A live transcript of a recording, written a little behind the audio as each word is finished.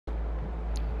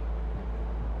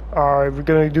Alright, we're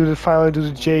gonna finally do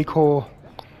the J. Cole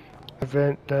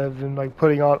event that I've been like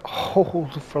putting on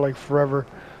hold for like forever.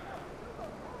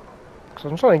 Cause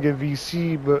I'm trying to get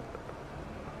VC, but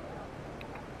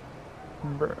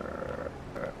bruh,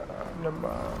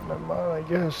 never mind, I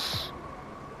guess.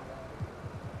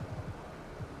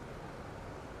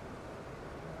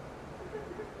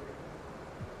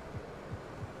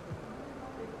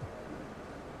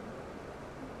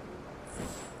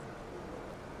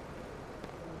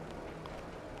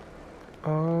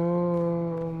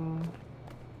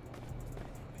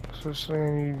 So there's something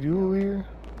I need to do here?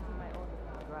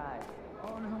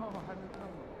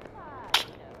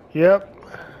 Yep.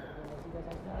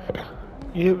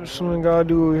 Yep, something I gotta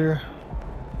do here.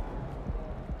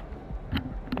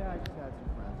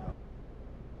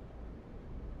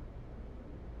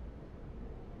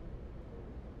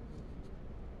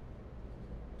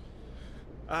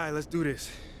 Alright, let's do this.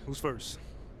 Who's first?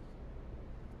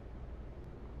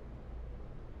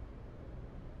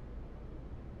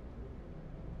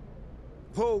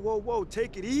 Whoa,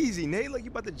 take it easy, Nate. Like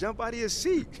you about to jump out of your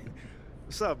seat.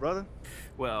 What's up, brother?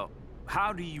 Well,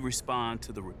 how do you respond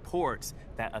to the reports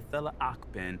that Othello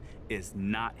Akben is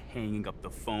not hanging up the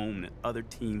phone and other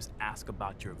teams ask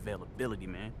about your availability,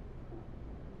 man?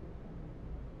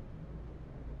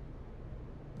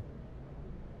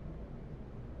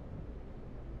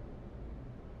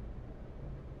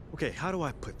 Okay, how do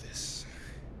I put this?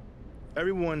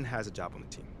 Everyone has a job on the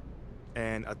team.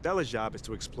 And Othello's job is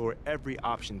to explore every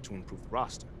option to improve the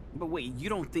roster. But wait, you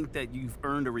don't think that you've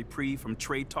earned a reprieve from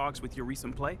trade talks with your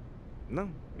recent play? No,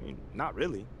 I mean, not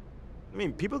really. I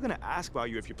mean, people are gonna ask about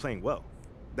you if you're playing well.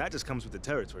 That just comes with the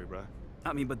territory, bruh.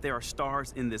 I mean, but there are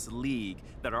stars in this league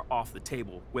that are off the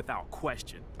table without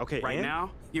question. Okay, right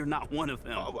now, you're not one of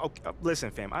them. Oh, okay.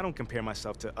 Listen, fam, I don't compare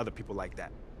myself to other people like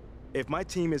that. If my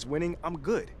team is winning, I'm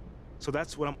good. So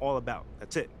that's what I'm all about.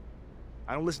 That's it.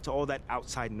 I don't listen to all that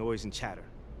outside noise and chatter.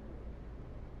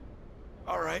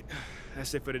 All right,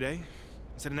 that's it for today.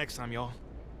 Until the next time, y'all.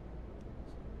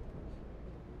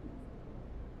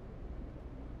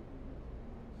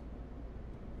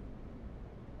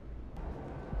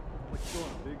 What's going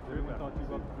on? Big trip. I talked to you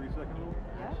about the 3-second rule.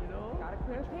 Yeah, you know, got a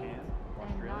clear pace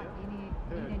and not need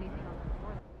anything on the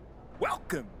floor.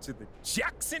 Welcome to the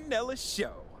Jackson Ellis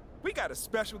Show. We got a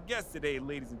special guest today,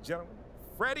 ladies and gentlemen.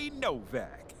 Freddie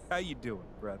Novak. How you doing,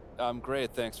 brother? I'm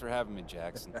great. Thanks for having me,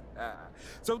 Jackson.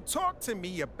 So talk to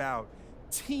me about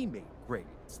teammate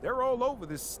grades. They're all over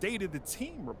this State of the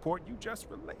Team report you just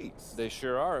released. They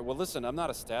sure are. Well, listen, I'm not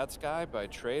a stats guy by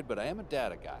trade, but I am a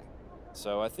data guy.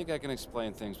 So I think I can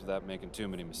explain things without making too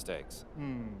many mistakes.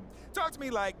 Talk to me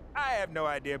like I have no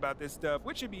idea about this stuff,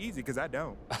 which should be easy because I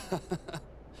don't.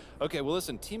 Okay, well,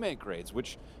 listen, teammate grades,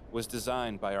 which was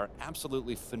designed by our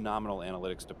absolutely phenomenal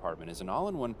analytics department, is an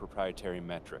all-in-one proprietary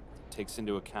metric that takes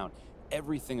into account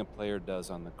everything a player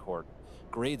does on the court,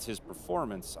 grades his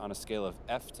performance on a scale of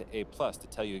F to A+ to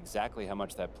tell you exactly how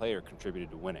much that player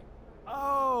contributed to winning.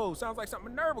 Oh, sounds like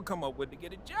something Nerve would come up with to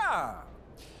get a job.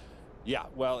 Yeah,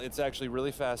 well, it's actually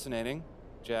really fascinating,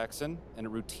 Jackson, and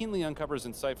it routinely uncovers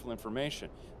insightful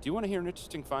information. Do you want to hear an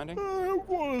interesting finding? I'm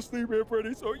falling asleep here,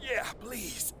 Freddie, so yeah,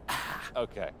 please.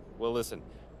 Okay, well, listen,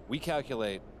 we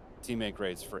calculate teammate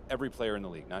grades for every player in the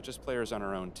league, not just players on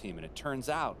our own team, and it turns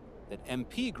out that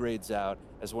MP grades out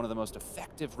as one of the most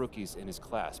effective rookies in his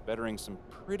class, bettering some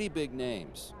pretty big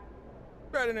names.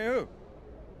 Better than who?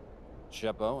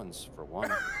 Shep Owens, for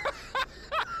one.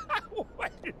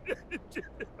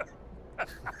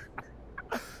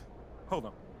 Hold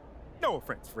on. No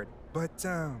offense, Freddie, but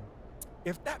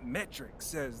if that metric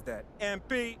says that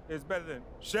MP is better than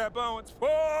Shep Owens,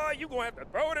 boy, you gonna have to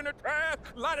throw it in the trash,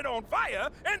 light it on fire,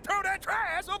 and throw that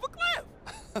trash off a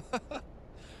cliff.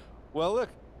 Well, look,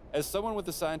 as someone with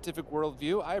a scientific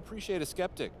worldview, I appreciate a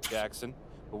skeptic, Jackson.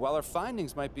 But while our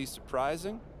findings might be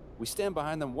surprising, we stand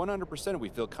behind them 100%, and we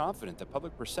feel confident that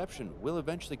public perception will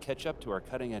eventually catch up to our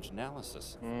cutting-edge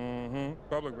analysis.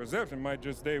 Public perception might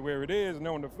just stay where it is,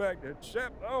 knowing the fact that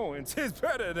Shep Owens is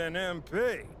better than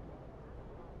MP.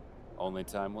 Only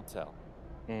time will tell.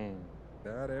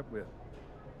 That it will.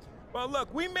 Well,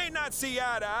 look, we may not see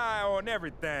eye to eye on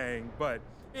everything, but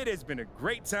it has been a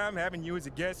great time having you as a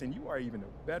guest, and you are even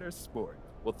a better sport.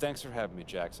 Well, thanks for having me,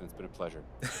 Jackson. It's been a pleasure.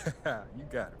 You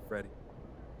got it, Freddie.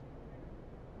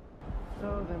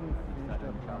 So then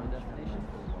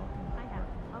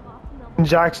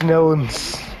Jackson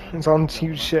Owens is on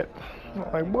huge shit.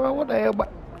 I'm like, well, what the hell?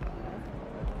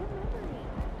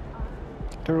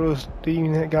 They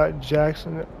even got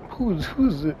Jackson.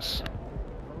 Who's this?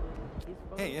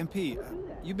 Hey, MP,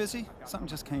 you busy? Something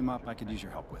just came up I could use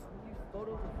your help with.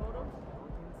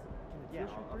 Yeah,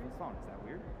 off his phone. Is that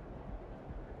weird?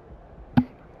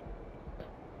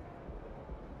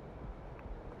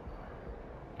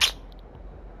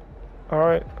 All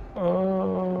right. 9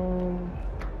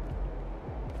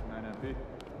 MP.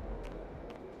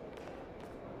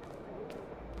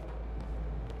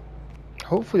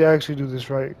 Hopefully I actually do this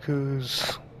right,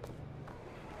 cause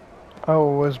I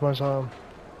will waste my time.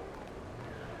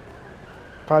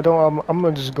 If I don't, I'm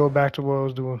gonna just go back to what I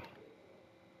was doing.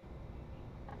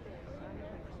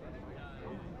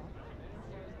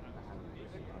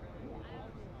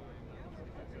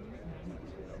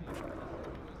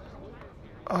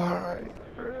 Alright.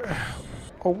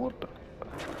 Oh, what the?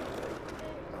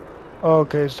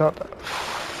 Okay, it's not that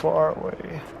far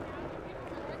away.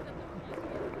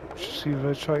 Let's see if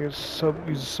I try to use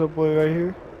the subway right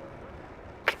here.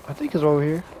 I think it's over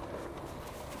here.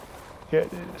 Yeah,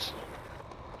 it is.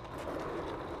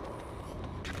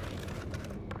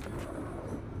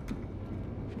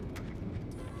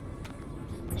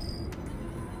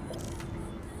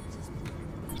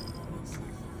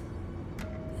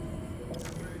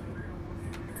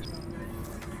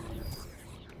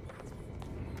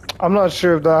 I'm not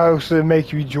sure if the house would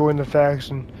make you join the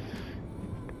faction.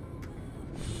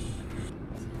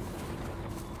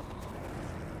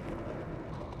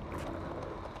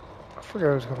 I forgot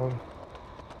what it's called.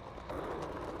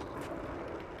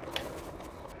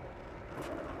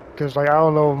 Cause like I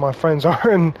don't know if my friends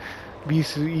are in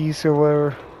BC East or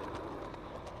whatever.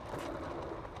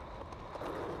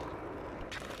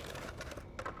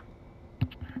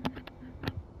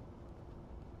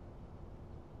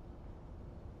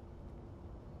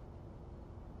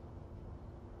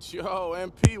 Yo,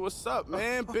 MP, what's up,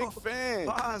 man? Big fan.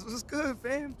 Boss, what's good,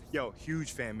 fam? Yo,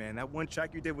 huge fan, man. That one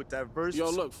track you did with that verse. Yo,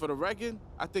 look, for the record,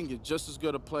 I think you're just as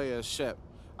good a player as Shep.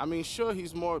 I mean, sure,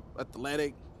 he's more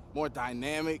athletic, more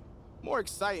dynamic, more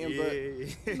exciting, but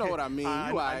you know what I mean. I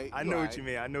know what right. you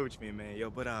mean. I know what you mean, man. Yo,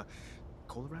 but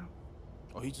Cole around?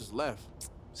 Oh, he just left.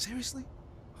 Seriously?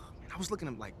 Oh, man, I was looking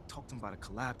to like talk to him about a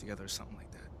collab together or something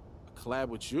like that. A collab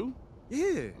with you?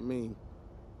 Yeah. I mean,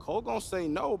 Cole gonna say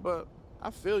no, but I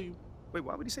feel you. Wait,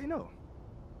 why would he say no?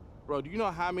 Bro, do you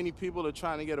know how many people are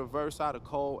trying to get a verse out of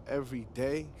Cole every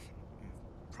day?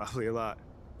 Probably a lot.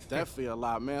 Definitely a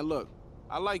lot, man. Look,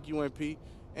 I like you, MP,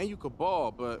 and you could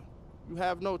ball, but you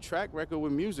have no track record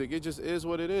with music. It just is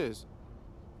what it is.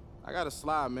 I gotta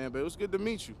slide, man, but it was good to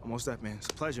meet you. Almost that, man. It's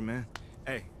a pleasure, man.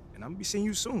 Hey, and I'm gonna be seeing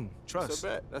you soon. Trust. That's a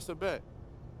bet. That's a bet.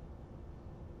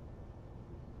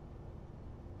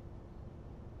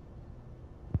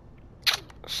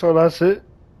 So that's it.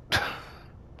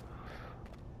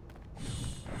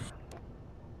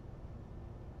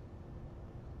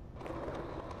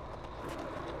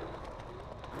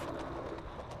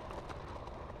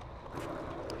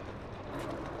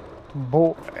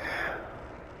 Boy.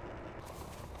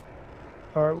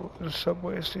 Alright, well, the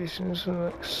subway station is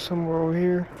like somewhere over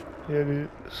here. Yeah, it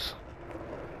is.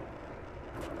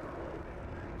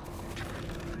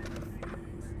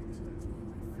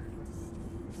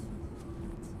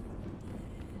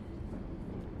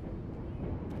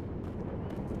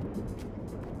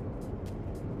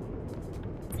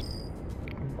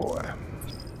 Boy.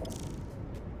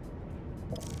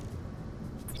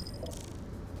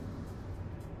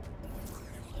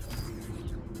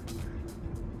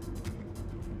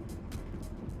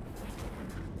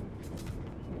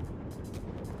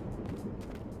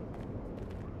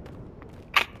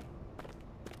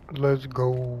 Let's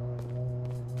go.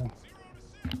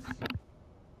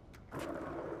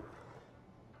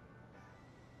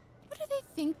 What are they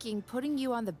thinking, putting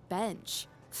you on the bench?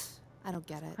 I don't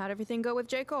get it. How'd everything go with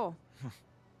J. Cole?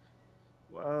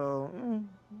 Well,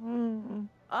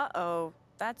 Uh-oh.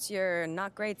 That's your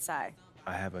not great sigh.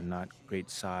 I have a not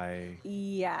great sigh.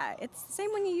 Yeah, it's the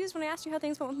same one you used when I asked you how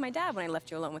things went with my dad when I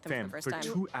left you alone with him Fam, for the first time.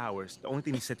 2 hours, the only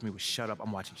thing he said to me was, "Shut up,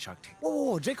 I'm watching Shark Tank."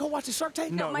 Whoa, J. Cole watching Shark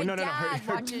Tank? No, my dad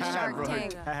watches dad, Shark bro.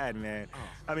 Tank. Her dad, man.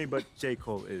 I mean, but J.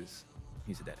 Cole he's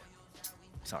a deadhead.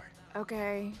 Sorry.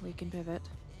 Okay, we can pivot.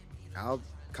 I'll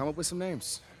come up with some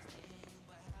names.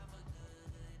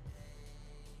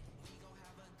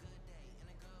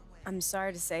 I'm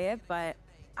sorry to say it, but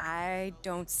I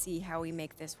don't see how we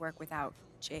make this work without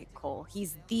J. Cole.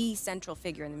 He's the central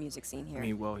figure in the music scene here. I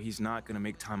mean, well, he's not gonna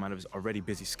make time out of his already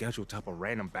busy schedule to help a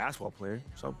random basketball player,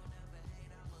 so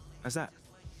that's that.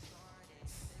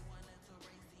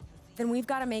 Then we've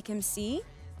got to make him see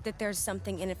that there's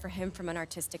something in it for him from an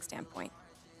artistic standpoint.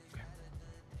 Okay.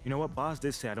 You know what? Boz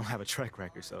did say I don't have a track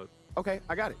record, so. Okay,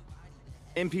 I got it.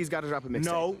 MP's got to drop a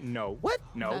mixtape. No. What?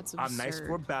 No, That's I'm nice absurd.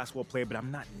 for a basketball player, but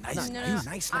I'm not nice. No, He's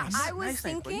nice. I was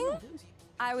thinking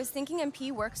I was thinking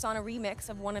MP works on a remix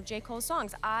of one of J. Cole's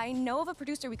songs. I know of a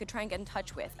producer we could try and get in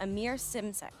touch with, Amir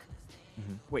Simsek.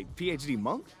 Wait, PhD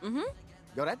Monk? Mm-hmm.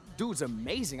 Yo, that dude's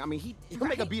amazing. I mean, he'll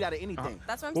make a beat out of anything.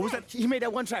 That's what I'm What was saying. that? He made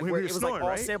that one track When where we it were was snoring, like all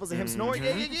right? samples of him snoring.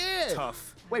 Yeah.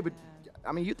 Tough. Wait, but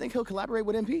I mean, you think he'll collaborate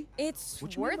with MP? It's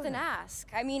What you mean worth by an that? ask.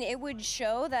 I mean, it would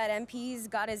show that MP's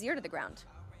got his ear to the ground.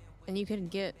 And you can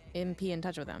get MP in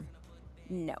touch with him.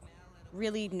 No.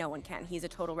 Really, no one can. He's a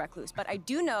total recluse. But I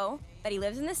do know that he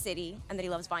lives in the city and that he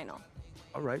loves vinyl.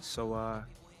 All right, so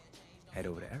head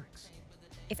over to Eric's.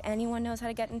 If anyone knows how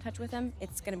to get in touch with him,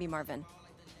 it's gonna be Marvin.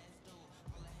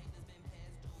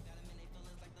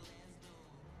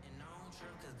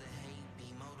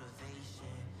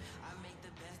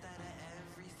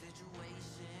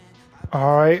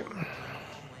 All right.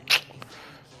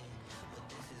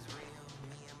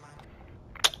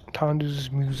 Time to do this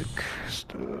music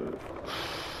stuff.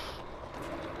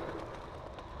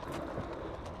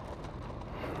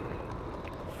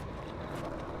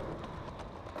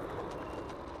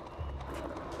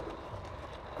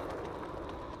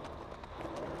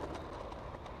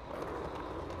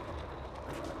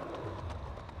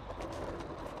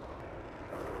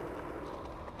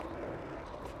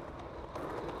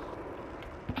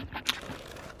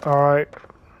 All right.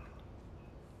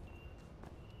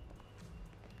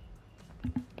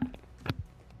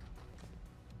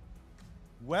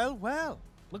 Well, well.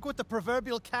 Look what the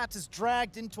proverbial cat has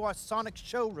dragged into our Sonic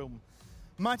showroom.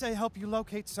 Might I help you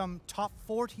locate some top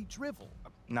 40 drivel?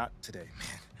 Not today,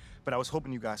 man. But I was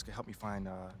hoping you guys could help me find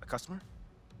a customer.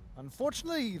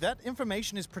 Unfortunately, that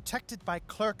information is protected by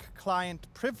clerk-client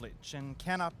privilege and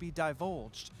cannot be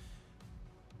divulged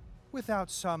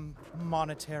without some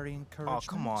monetary encouragement.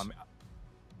 Oh, come on, man.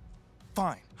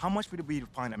 Fine. How much would it be to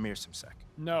find Amir Simsek?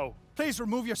 No. Please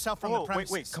remove yourself from the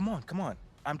premises. Wait, come on.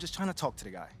 I'm just trying to talk to the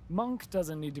guy. Monk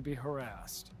doesn't need to be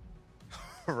harassed.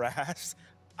 Harassed?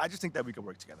 I just think that we could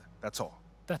work together. That's all.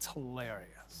 That's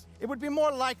hilarious. It would be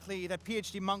more likely that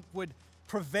PhD Monk would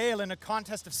prevail in a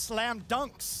contest of slam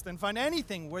dunks than find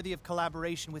anything worthy of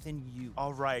collaboration within you.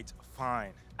 All right,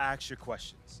 fine. Ask your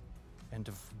questions. And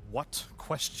of what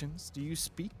questions do you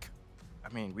speak? I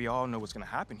mean, we all know what's gonna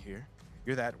happen here.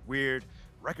 You're that weird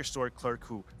record store clerk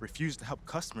who refuses to help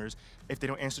customers if they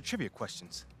don't answer trivia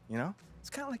questions, you know? It's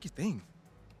kind of like your thing.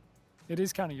 It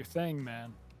is kind of your thing,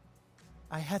 man.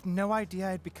 I had no idea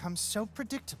I'd become so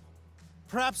predictable.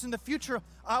 Perhaps in the future,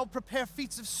 I'll prepare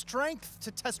feats of strength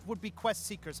to test would-be quest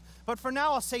seekers. But for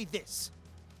now, I'll say this.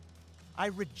 I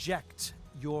reject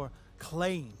your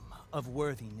claim of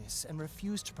worthiness and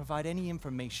refuse to provide any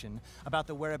information about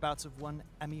the whereabouts of one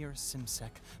Amir Simsek,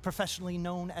 professionally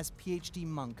known as PhD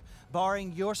Monk,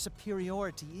 barring your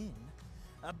superiority in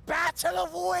a battle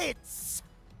of wits!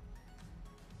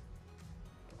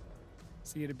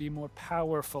 See, it'd be more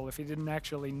powerful if he didn't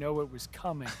actually know it was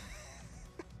coming.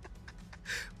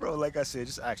 Bro, like I said,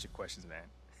 just ask your questions, man.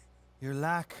 Your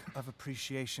lack of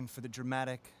appreciation for the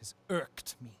dramatic has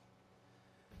irked me.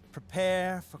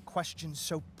 Prepare for questions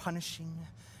so punishing,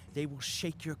 they will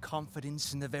shake your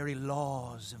confidence in the very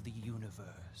laws of the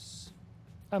universe.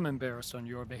 I'm embarrassed on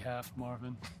your behalf,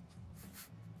 Marvin.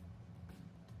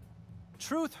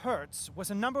 Truth Hurts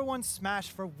was a #1 smash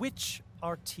for which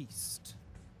artiste?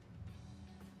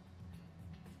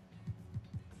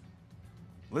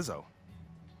 Lizzo.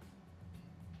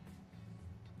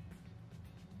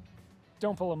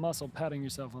 Don't pull a muscle patting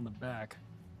yourself on the back.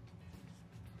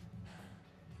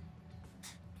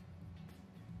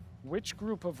 Which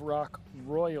group of rock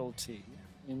royalty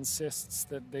insists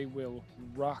that they will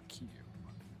rock you?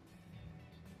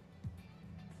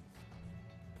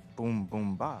 Boom,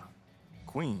 boom, ba.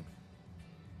 Queen.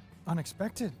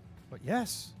 Unexpected, but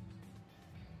yes.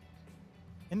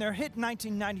 In their hit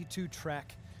 1992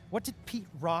 track, what did Pete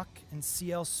Rock and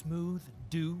CL Smooth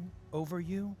do over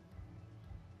you?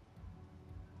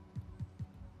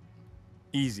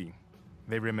 Easy.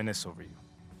 They reminisce over you.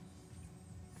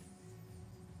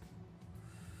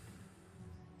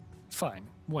 Fine,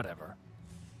 whatever.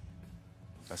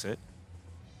 That's it?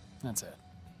 That's it.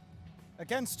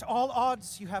 Against all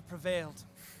odds, you have prevailed.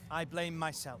 I blame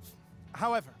myself.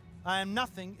 However, I am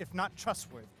nothing if not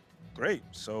trustworthy. Great.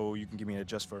 So you can give me an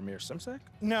address for Amir Simsek?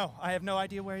 No, I have no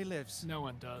idea where he lives. No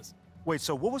one does. Wait,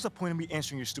 so what was the point of me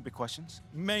answering your stupid questions?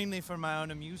 Mainly for my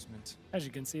own amusement. As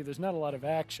you can see, there's not a lot of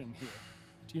action here.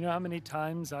 Do you know how many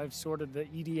times I've sorted the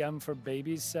EDM for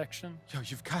babies section? Yo,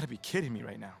 you've got to be kidding me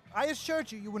right now. I assured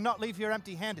you you would not leave here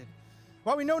empty-handed.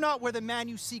 While we know not where the man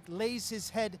you seek lays his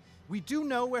head, we do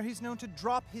know where he's known to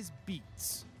drop his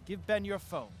beats. Give Ben your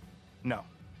phone. No,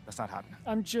 that's not happening.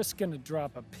 I'm just gonna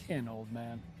drop a pin, old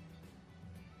man.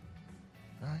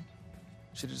 All right.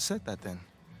 Should have said that then.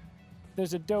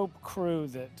 There's a dope crew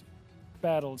that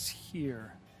battles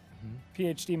here.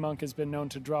 PhD Monk has been known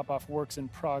to drop off works in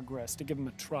progress to give him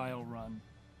a trial run.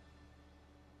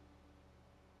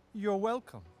 You're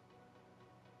welcome.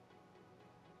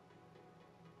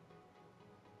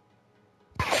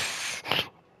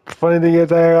 Funny thing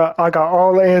is, I got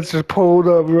all the answers pulled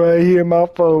up right here in my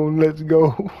phone. Let's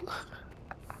go.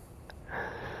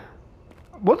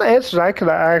 What the answers I could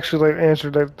have actually like,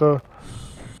 answered, like the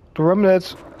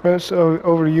remnants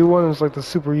over the U one is like the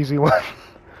super easy one.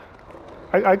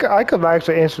 I could have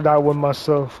actually answered that one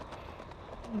myself.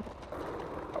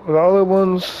 The other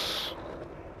ones,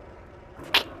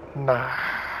 nah.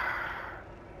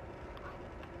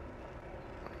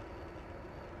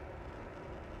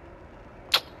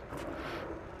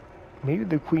 Maybe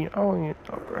the queen.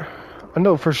 I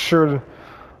know for sure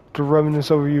the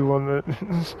remnants over you one that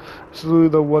it's literally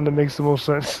the one that makes the most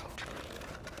sense.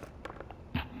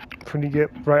 When you get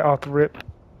right off the rip.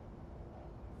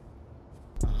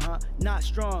 Not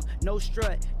strong, no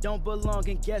strut, don't belong,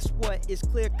 and guess what? It's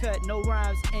clear cut, no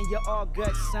rhymes, and you're all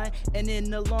gut, son. And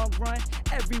in the long run,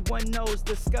 everyone knows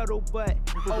the scuttlebutt.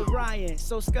 Orion,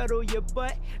 so scuttle your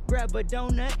butt, grab a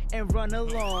donut, and run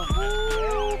along.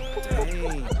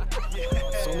 Hey,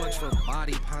 so much for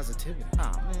body positivity.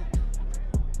 Aw, man.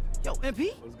 Yo,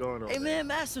 MP? What's going on? Hey, man,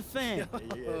 massive fan. Yeah,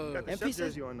 you got the MP chef says-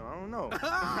 jersey on, though. I don't know.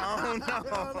 I don't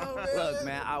know. Look,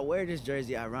 man, I wear this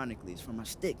jersey ironically. It's for my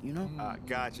stick, you know?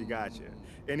 Gotcha.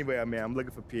 Anyway, man, I'm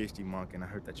looking for PhD Monk, and I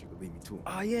heard that you could lead me to him.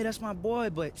 Oh, yeah, that's my boy,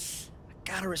 but I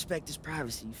gotta respect his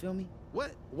privacy, you feel me?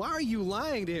 What? Why are you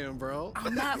lying to him, bro?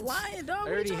 I'm not lying, dog. I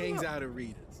heard he hangs out at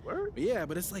Rita's. Word? Yeah,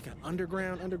 but it's like an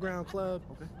underground club.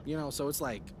 Okay. You know, so it's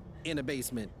like in a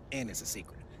basement and it's a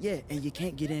secret. Yeah, and you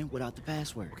can't get in without the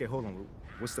password. Okay, hold on.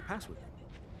 What's the password?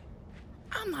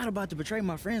 I'm not about to betray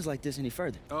my friends like this any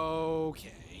further.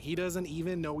 Okay, he doesn't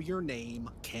even know your name,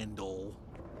 Kendall.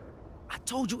 I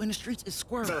told you in the streets it's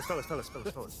squirrel. Fellas.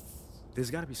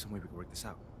 There's gotta be some way we can work this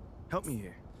out. Help me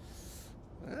here.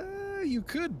 You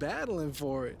could battle him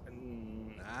for it.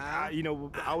 You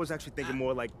know, I was actually thinking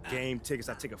more like game tickets.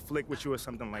 I take a flick with you or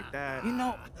something like that. You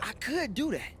know, I could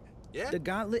do that. Yeah? The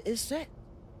gauntlet is set.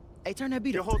 Hey, turn that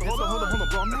beat Yo, up. hold on,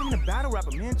 bro. I'm not even a battle rapper,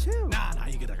 man. Chill. Nah,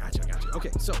 you get that. I got you. Okay,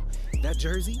 so that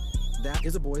jersey, that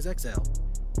is a Boys XL.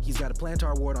 He's got a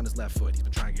plantar wart on his left foot. He's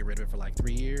been trying to get rid of it for like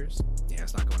 3 years. Yeah,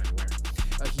 it's not going anywhere.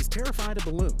 He's terrified of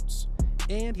balloons.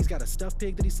 And he's got a stuffed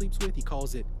pig that he sleeps with. He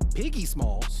calls it Piggy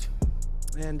Smalls.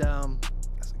 And,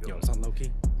 That's a good one. it's on low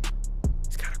key.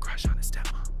 He's got a crush on his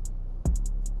stepmom.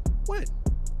 What?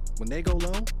 When they go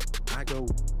low, I go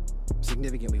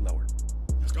significantly lower.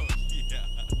 Let's go.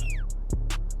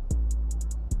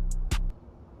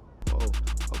 Oh,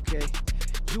 okay.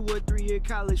 You a 3-year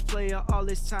college player all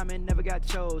this time and never got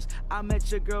chose. I met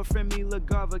your girlfriend, me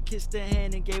LaGarva, kissed her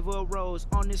hand and gave her a rose.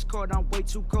 On this court, I'm way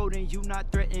too cold and you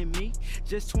not threatening me.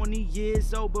 Just 20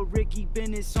 years old, but Ricky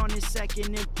Bennett's on his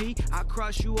second MP. I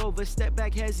cross you over, step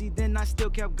back hezzy, then I still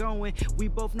kept going. We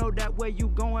both know that where you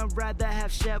going, rather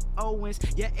have Shep Owens.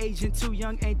 Your agent too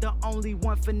young ain't the only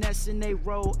one finessing they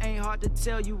role. Ain't hard to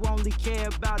tell you only care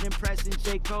about impressing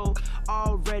J. Cole.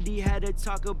 Already had a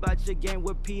talk about your game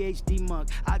with PhD Monk.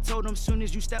 I told him soon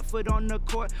as you step foot on the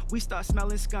court, we start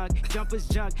smelling skunk. Jumpers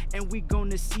junk, and we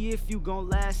gonna see if you gon'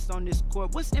 last on this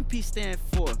court. What's MP stand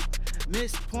for?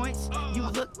 Missed points? You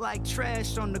look like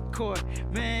trash on the court,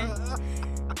 man.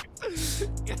 It's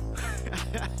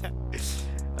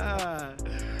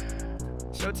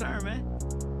your turn, man.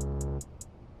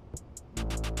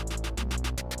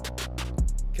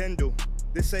 Kendall,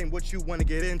 this ain't what you want to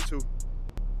get into.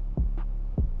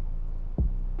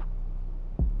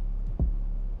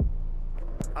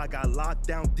 I got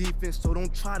lockdown defense, so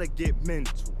don't try to get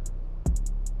mental.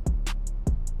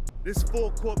 This full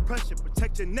court pressure,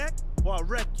 protect your neck or I'll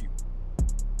wreck you.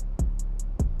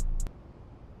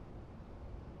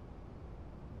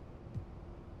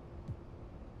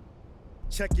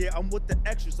 Check it, I'm with the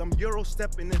extras, I'm Euro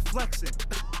stepping and flexing.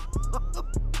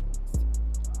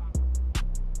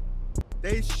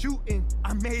 They shooting,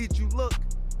 I made you look.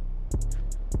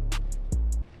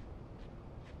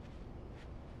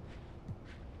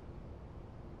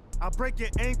 I'll break your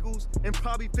ankles and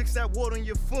probably fix that wart on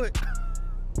your foot.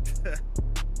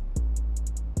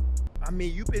 I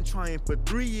mean, you've been trying for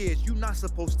 3 years. You're not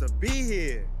supposed to be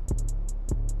here.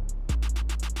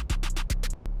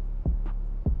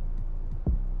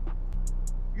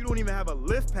 You don't even have a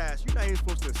lift pass. You're not even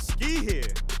supposed to ski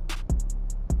here.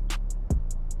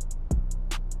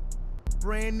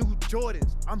 Brand new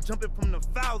Jordans. I'm jumping from the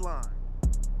foul line.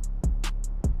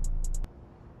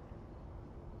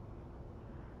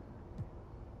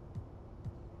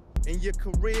 In your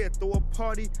career, throw a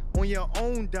party on your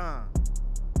own dime.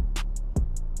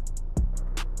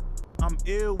 I'm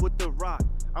ill with the rock.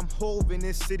 I'm Hove in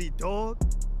this city, dog.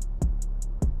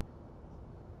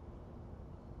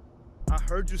 I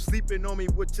heard you sleeping on me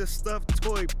with your stuffed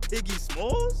toy, Piggy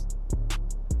Smalls?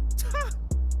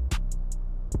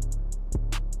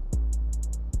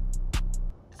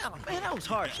 Oh, man, that was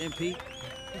harsh, MP.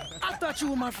 I thought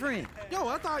you were my friend. Yo,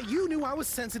 I thought you knew I was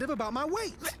sensitive about my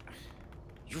weight.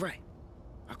 You're right.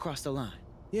 I crossed the line.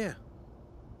 Yeah.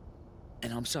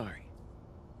 And I'm sorry.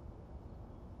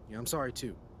 Yeah, I'm sorry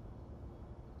too.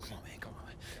 Come on, man, come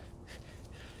on.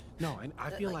 No, and I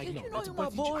feel like, no, you know but you're my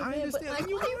you, boy, I man, but,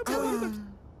 understand.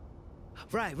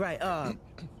 Right.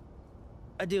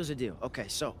 A deal's a deal. Okay,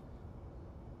 so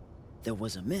there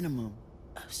was a minimum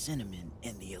of cinnamon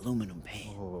in the aluminum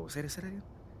pan. Oh, say that again?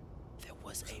 There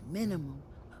was a minimum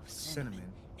of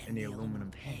cinnamon in the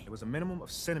aluminum pan. There was a minimum of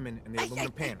cinnamon in the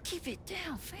aluminum pan. Keep it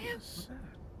down, fam.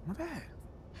 My bad.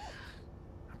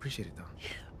 I appreciate it, though.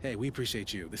 Hey, we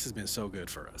appreciate you. This has been so good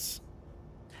for us.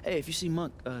 Hey, if you see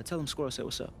Monk, tell him Squirrel said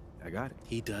what's up. I got it.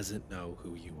 He doesn't know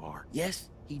who you are. Yes,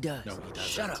 he does. No, he doesn't.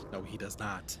 Shut up. No, he does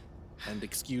not. And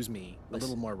excuse me, a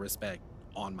little more respect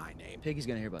on my name. Piggy's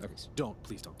gonna hear about this.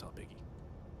 Please don't tell Piggy.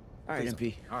 All right,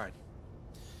 MP. All right.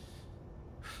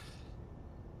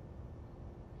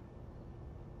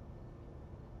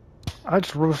 I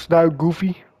just roasted out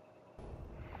Goofy.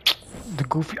 The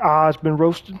Goofy has been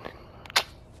roasted.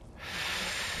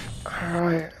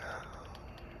 Alright.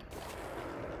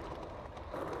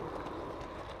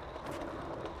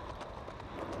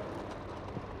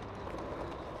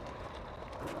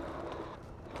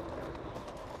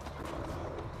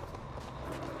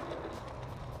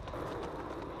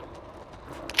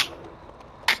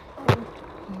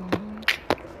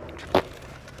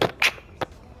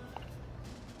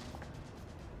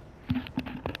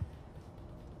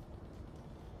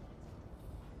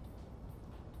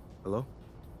 Hello?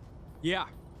 Yeah.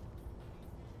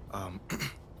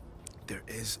 There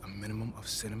is a minimum of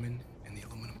cinnamon in the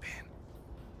aluminum pan.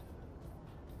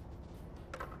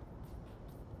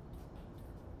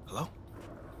 Hello?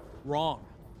 Wrong.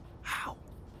 How?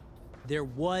 There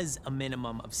was a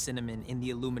minimum of cinnamon in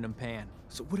the aluminum pan.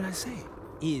 So what did I say?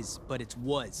 Is, but it's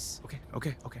was.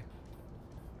 Okay.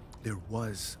 There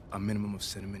was a minimum of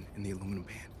cinnamon in the aluminum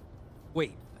pan.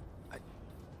 Wait.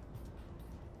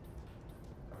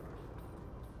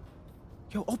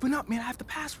 Yo, open up, man. I have the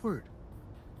password.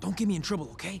 Don't get me in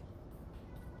trouble, okay?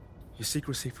 Your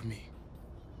secret's safe for me.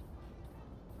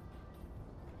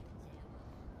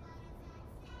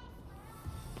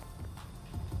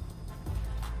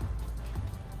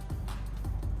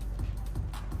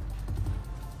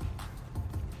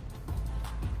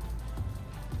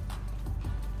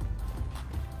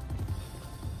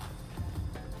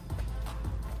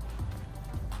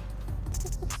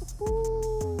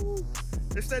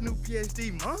 It's that new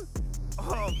PhD, Monk.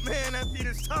 Oh, man, that beat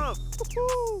is tough.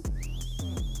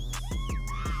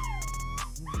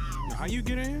 How you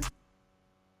get in here?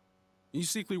 You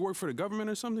secretly work for the government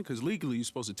or something? Because legally, you're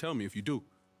supposed to tell me if you do.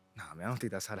 Nah, man, I don't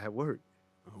think that's how that works.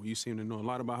 Oh, you seem to know a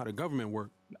lot about how the government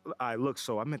works. Look,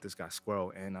 so I met this guy,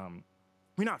 Squirrel, and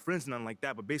we're not friends or nothing like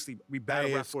that, but basically, we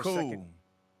battled rap for a second.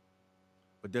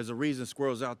 But there's a reason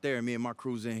Squirrel's out there and me and my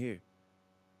crew's in here.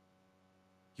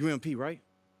 You MP, right?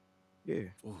 Yeah.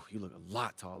 Oh, you look a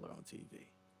lot taller on TV.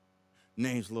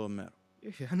 Name's Lil Metal.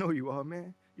 Yeah, I know you are,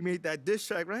 man. You made that diss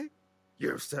track, right?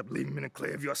 You're step leaving me in the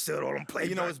clear if you said all them plays.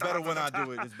 You know, it's better when I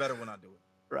do it. It's better when I do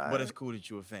it. Right. But it's cool that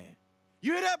you a fan.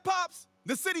 You hear that, Pops?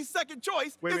 The city's second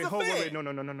choice Wait, is a hold, fan. wait.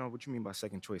 No. What you mean by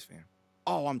second choice, fam?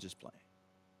 Oh, I'm just playing.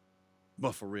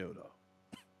 But for real,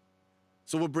 though.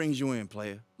 So what brings you in,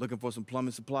 player? Looking for some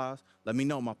plumbing supplies? Let me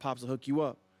know. My pops will hook you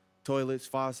up. Toilets,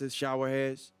 faucets, shower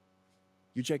heads.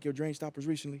 You check your drain stoppers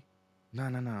recently? Nah.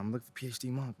 I'm looking for PhD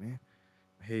Monk, man.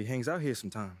 He hangs out here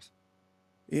sometimes.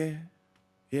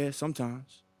 Yeah,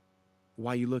 sometimes.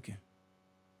 Why you looking?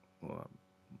 Well,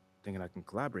 I'm thinking I can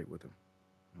collaborate with him.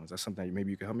 Is that something that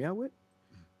maybe you can help me out with?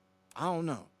 I don't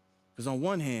know. Because on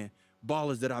one hand,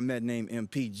 ballers that I met named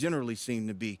MP generally seem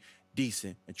to be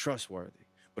decent and trustworthy.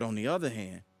 But on the other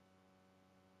hand,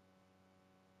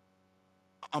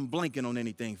 I'm blanking on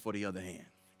anything for the other hand.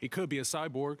 He could be a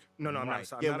cyborg. No, I'm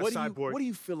not a What cyborg. do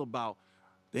you feel about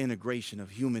the integration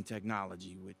of human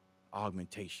technology with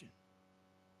augmentation?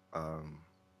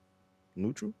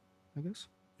 Neutral, I guess.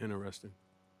 Interesting.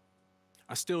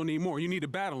 I still need more. You need to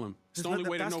battle him. It's the only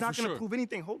way to know for sure. That's not gonna prove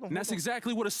anything. Hold on. And that's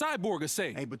exactly what a cyborg is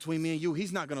saying. Hey, between me and you,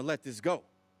 he's not gonna let this go.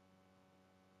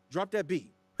 Drop that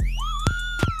beat.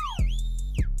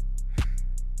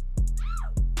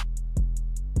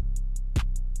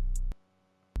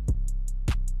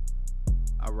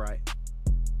 All right.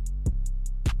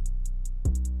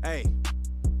 Hey.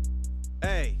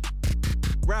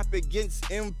 Rap against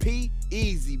MP,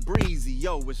 easy breezy.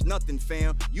 Yo, it's nothing,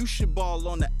 fam. You should ball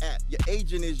on the app. Your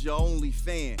agent is your only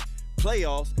fan.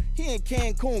 Playoffs, he in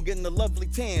Cancun getting the lovely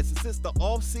tan. Since it's the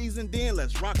off season, then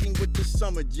let's rocking with the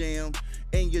summer jam.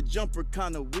 And your jumper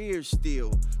kinda weird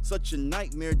still. Such a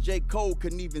nightmare, J. Cole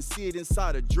couldn't even see it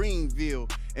inside of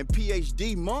Dreamville. And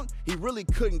PhD Monk, he really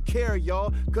couldn't care,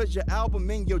 y'all, cause your album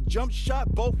and your jump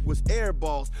shot both was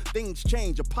airballs. Things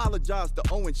change, apologize to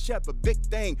Owen Shep, a big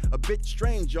thing, a bit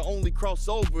strange. Your only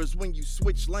crossover is when you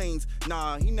switch lanes.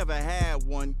 Nah, he never had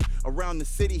one. Around the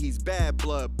city, he's bad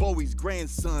blood, Bowie's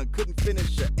grandson, couldn't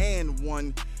finish a and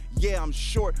one. Yeah, I'm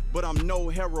short, but I'm no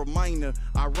Harold Miner.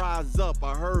 I rise up,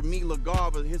 I heard Mila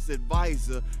Garver, his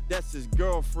advisor. That's his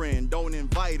girlfriend, don't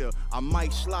invite her. I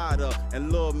might slide her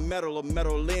and little metal or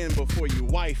metal in before you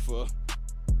wife her.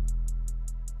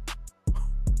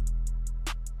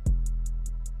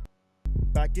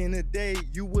 Back in the day,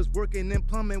 you was working in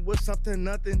plumbing with something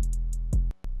nothing.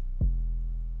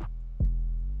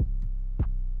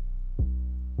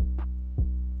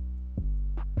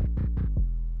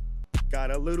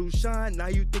 Got a little shine, now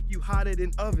you think you hotter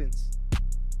than ovens.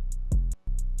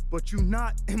 But you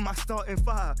not in my starting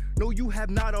five. No, you have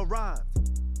not arrived.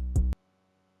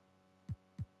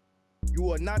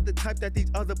 You are not the type that these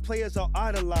other players are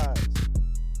idolized.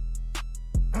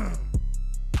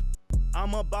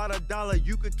 I'm about $1,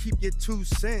 you could keep your 2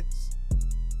 cents.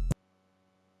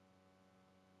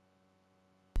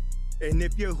 And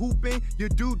if you're hooping, you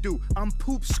do. I'm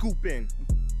poop scooping.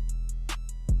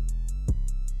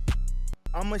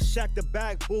 I'ma shack the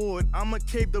backboard, I'ma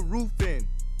cave the roof in.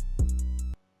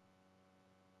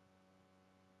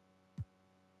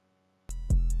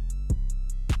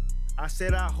 I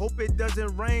said I hope it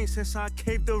doesn't rain since I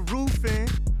caved the roof in.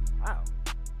 Wow.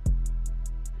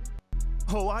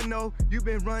 Oh, I know, you've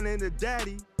been running to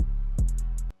daddy.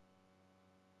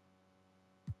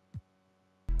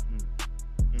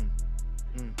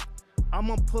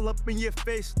 I'ma pull up in your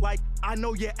face like I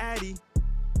know your addy.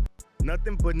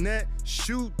 Nothing but net,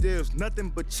 shoe deals, nothing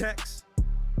but checks.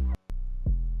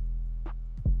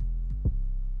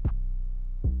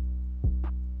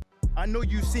 I know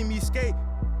you see me skate,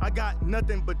 I got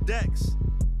nothing but decks.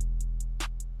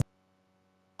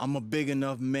 I'm a big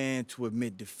enough man to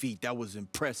admit defeat. That was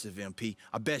impressive, MP.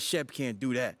 I bet Shep can't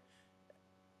do that.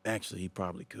 Actually, he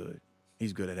probably could.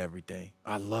 He's good at everything.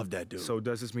 I love that dude. So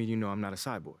does this mean you know I'm not a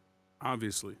cyborg?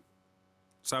 Obviously.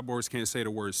 Cyborgs can't say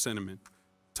the word cinnamon.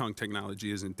 Tongue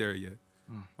technology isn't there yet.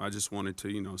 I just wanted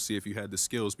to, see if you had the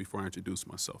skills before I introduced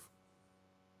myself.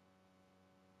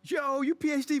 Yo, you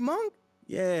PhD Monk?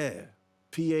 Yeah,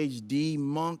 PhD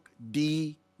Monk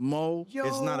D Mo. Yo.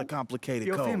 It's not a complicated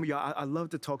Yo, code. family, yo, I'd love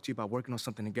to talk to you about working on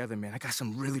something together, man. I got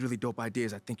some really, really dope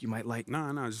ideas I think you might like.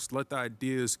 Nah, just let the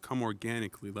ideas come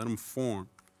organically. Let them form.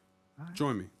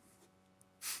 Join me.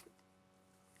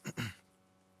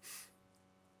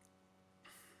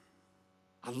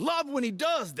 I love when he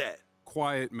does that.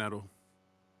 Quiet, Metal.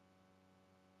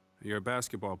 You're a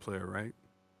basketball player, right?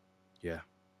 Yeah.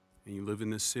 And you live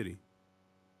in this city.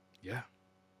 Yeah.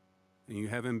 And you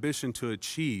have ambition to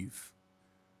achieve.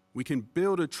 We can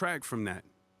build a track from that.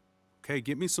 Okay,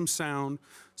 get me some sound,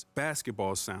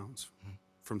 basketball sounds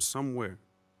from somewhere.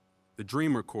 The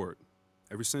Dreamer Court.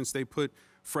 Ever since they put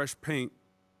fresh paint,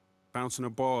 bouncing a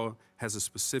ball has a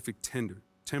specific timbre.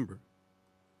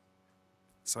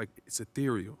 It's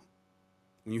ethereal.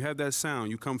 When you have that sound,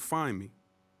 you come find me.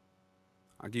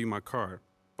 I'll give you my card,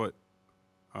 but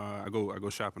I go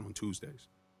shopping on Tuesdays.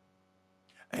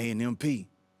 Hey, and MP,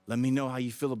 let me know how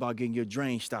you feel about getting your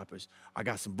drain stoppers. I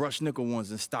got some brushed nickel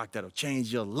ones in stock that'll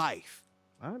change your life.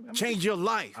 Change your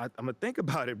life. I'm gonna think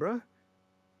about it, bro.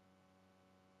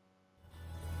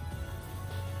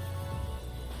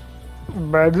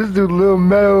 Man, this dude Lil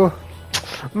Metal.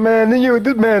 Man,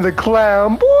 this man's a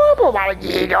clown. Boy, I'm about to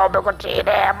get you, boy. I'm about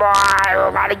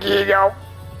to get you.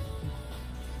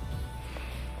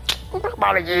 I'm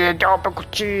about to get you,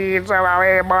 cheese. I'm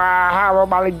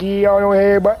about to get you on your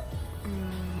head, boy.